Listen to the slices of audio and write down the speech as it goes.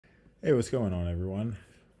Hey, what's going on, everyone?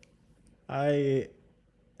 I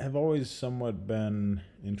have always somewhat been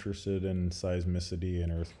interested in seismicity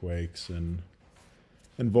and earthquakes and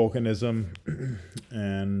volcanism,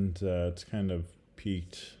 and it's kind of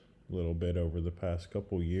peaked a little bit over the past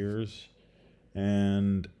couple years,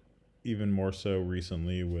 and even more so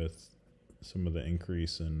recently with some of the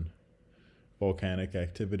increase in volcanic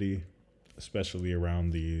activity, especially around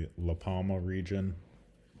the La Palma region.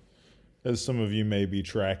 As some of you may be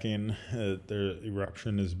tracking, their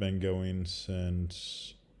eruption has been going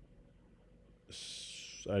since,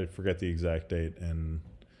 I forget the exact date, in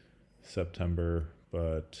September,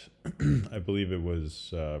 but I believe it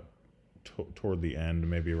was toward the end,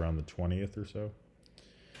 maybe around the 20th or so,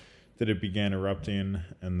 that it began erupting,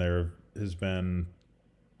 and there has been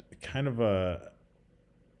kind of a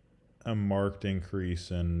marked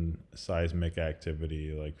increase in seismic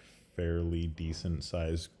activity, like fairly decent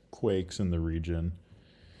sized quakes in the region.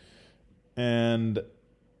 And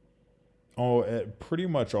at pretty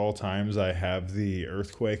much all times, I have the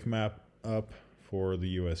earthquake map up for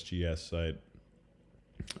the USGS site.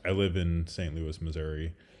 I live in St. Louis,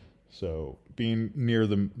 Missouri, so being near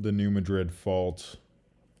the New Madrid Fault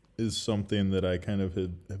is something that I kind of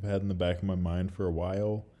have had in the back of my mind for a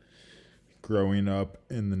while. Growing up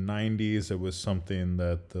in the 90s, it was something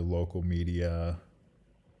that the local media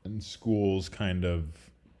and schools kind of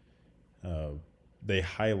they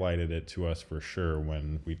highlighted it to us for sure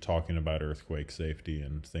when we talking about earthquake safety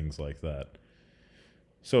and things like that.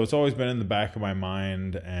 So it's always been in the back of my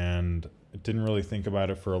mind, and I didn't really think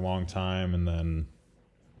about it for a long time. And then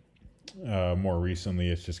more recently,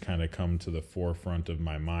 it's just kind of come to the forefront of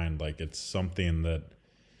my mind. Like, it's something that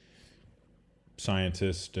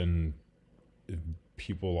scientists and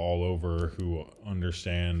people all over who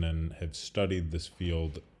understand and have studied this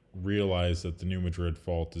field realize that the New Madrid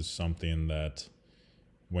Fault is something that,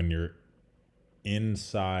 when you're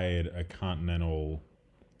inside a continental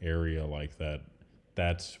area like that,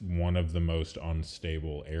 that's one of the most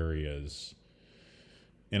unstable areas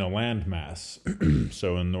in a landmass.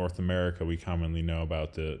 So in North America, we commonly know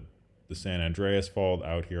about the San Andreas Fault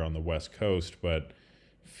out here on the West Coast, but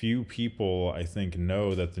few people, I think,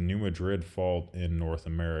 know that the New Madrid Fault in North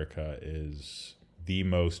America is the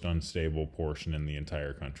most unstable portion in the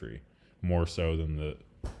entire country, more so than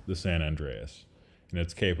the San Andreas. And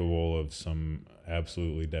it's capable of some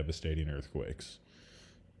absolutely devastating earthquakes.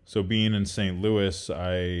 So being in St. Louis,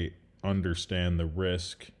 I understand the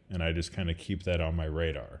risk, and I just kind of keep that on my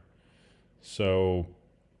radar. So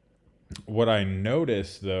what I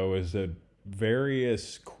noticed, though, is that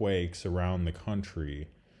various quakes around the country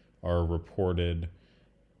are reported,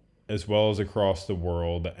 as well as across the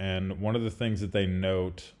world. And one of the things that they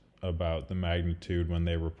note about the magnitude when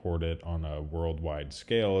they report it on a worldwide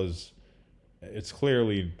scale is it's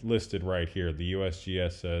clearly listed right here. The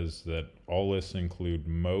USGS says that all lists include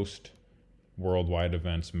most worldwide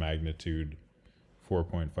events magnitude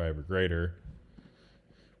 4.5 or greater.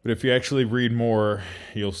 But if you actually read more,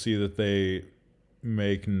 you'll see that they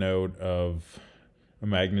make note of a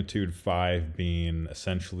magnitude 5 being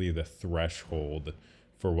essentially the threshold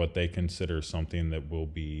for what they consider something that will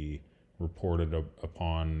be reported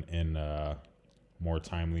upon in a more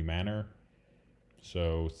timely manner.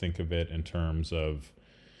 So think of it in terms of,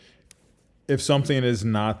 if something is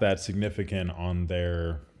not that significant on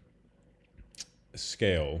their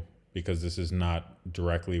scale, because this is not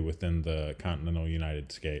directly within the continental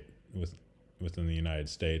United States, within the United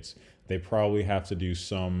States, they probably have to do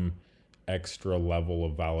some extra level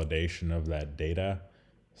of validation of that data,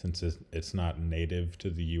 since it's not native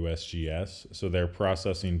to the USGS. So they're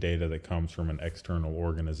processing data that comes from an external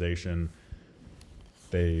organization.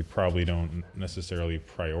 They probably don't necessarily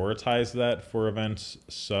prioritize that for events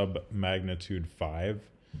sub magnitude 5.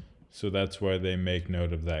 So that's why they make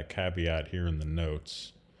note of that caveat here in the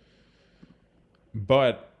notes.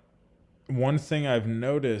 But one thing I've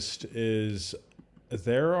noticed is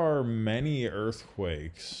there are many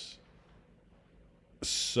earthquakes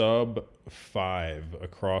sub 5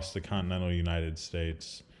 across the continental United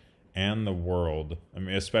States and the world. I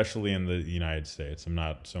mean, especially in the United States. I'm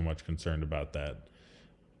not so much concerned about that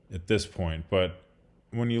at this point, but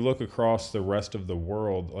when you look across the rest of the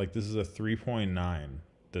world, like, this is a 3.9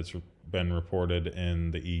 that's been reported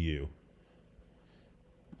in the EU.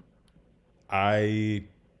 I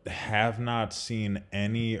have not seen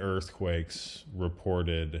any earthquakes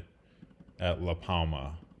reported at La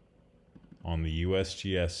Palma on the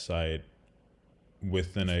USGS site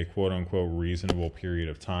within a quote-unquote reasonable period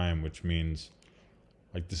of time, which means,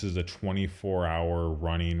 like, this is a 24-hour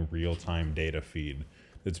running real-time data feed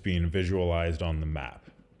that's being visualized on the map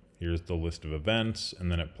Here's the list of events,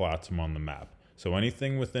 and then it plots them on the map. So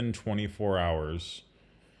anything within 24 hours,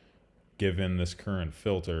 given this current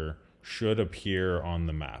filter, should appear on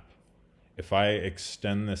the map. If I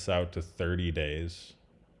extend this out to 30 days,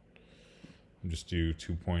 just do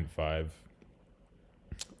 2.5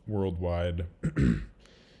 worldwide,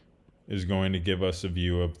 is going to give us a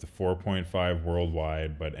view of the 4.5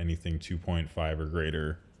 worldwide, but anything 2.5 or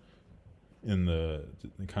greater in the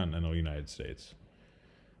continental United States.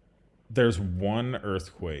 There's one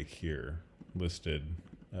earthquake here listed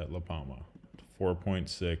at La Palma,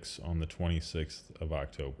 4.6 on the 26th of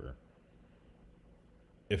October.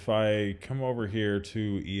 If I come over here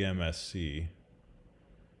to EMSC,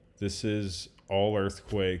 this is all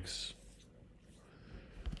earthquakes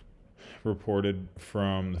reported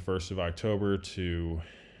from the 1st of October to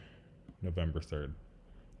November 3rd.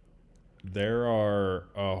 There are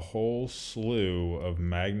a whole slew of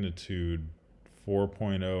magnitude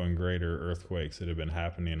 4.0 and greater earthquakes that have been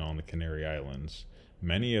happening on the Canary Islands.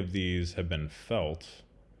 Many of these have been felt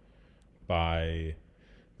by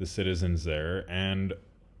the citizens there, and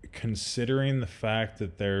considering the fact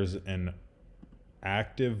that there's an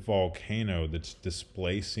active volcano that's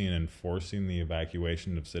displacing and forcing the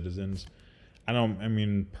evacuation of citizens, I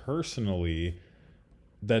mean, personally,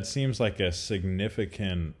 that seems like a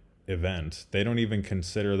significant event. They don't even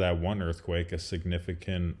consider that one earthquake a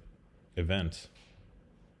significant event.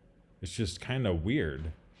 It's just kind of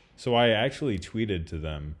weird. So I actually tweeted to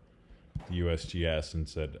them, the USGS, and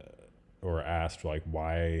said, or asked, like,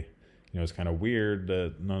 why, it's kind of weird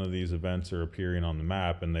that none of these events are appearing on the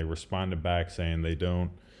map. And they responded back saying they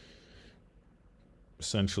don't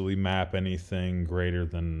essentially map anything greater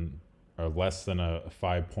than or less than a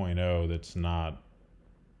 5.0 that's not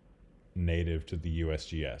native to the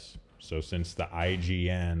USGS. So since the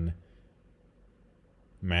IGN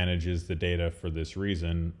manages the data for this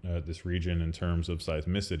region in terms of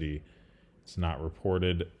seismicity, it's not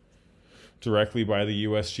reported directly by the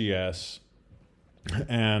USGS.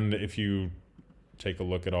 And if you take a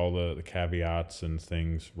look at all the caveats and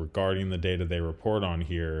things regarding the data they report on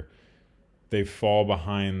here, they fall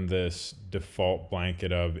behind this default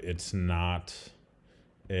blanket of it's not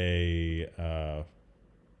a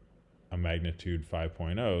magnitude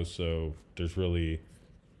 5.0, so there's really,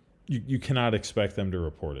 you cannot expect them to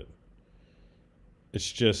report it.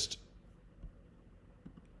 It's just,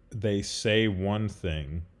 they say one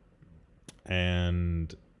thing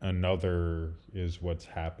and another is what's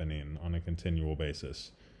happening on a continual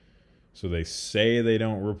basis. So they say they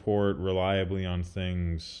don't report reliably on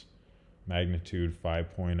things magnitude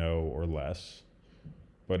 5.0 or less,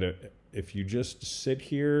 but if you just sit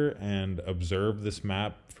here and observe this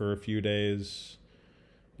map for a few days,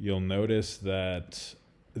 you'll notice that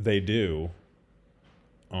they do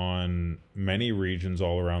on many regions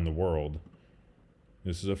all around the world.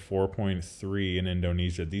 This is a 4.3 in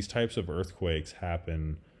Indonesia. These types of earthquakes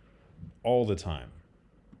happen all the time.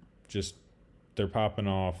 Just, they're popping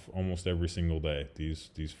off almost every single day, these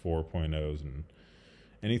 4.0s, and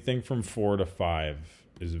anything from 4 to 5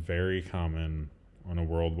 is very common on a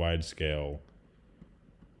worldwide scale.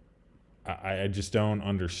 I just don't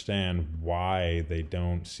understand why they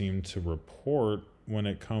don't seem to report when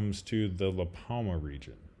it comes to the La Palma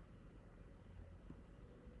region.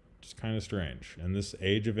 It's kind of strange. And this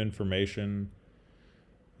age of information,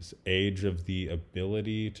 this age of the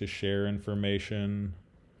ability to share information,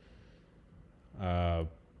 I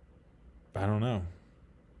don't know.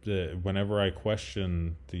 Whenever I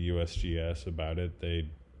question the USGS about it,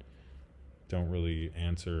 they don't really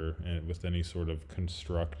answer with any sort of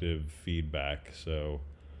constructive feedback. So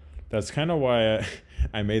that's kind of why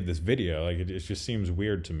I made this video. Like, it just seems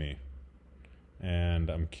weird to me. And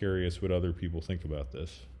I'm curious what other people think about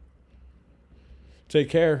this. Take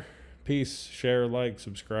care. Peace. Share, like,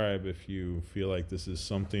 subscribe if you feel like this is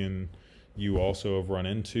something you also have run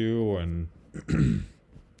into and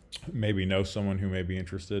maybe know someone who may be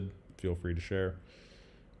interested. Feel free to share.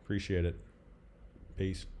 Appreciate it.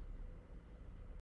 Peace.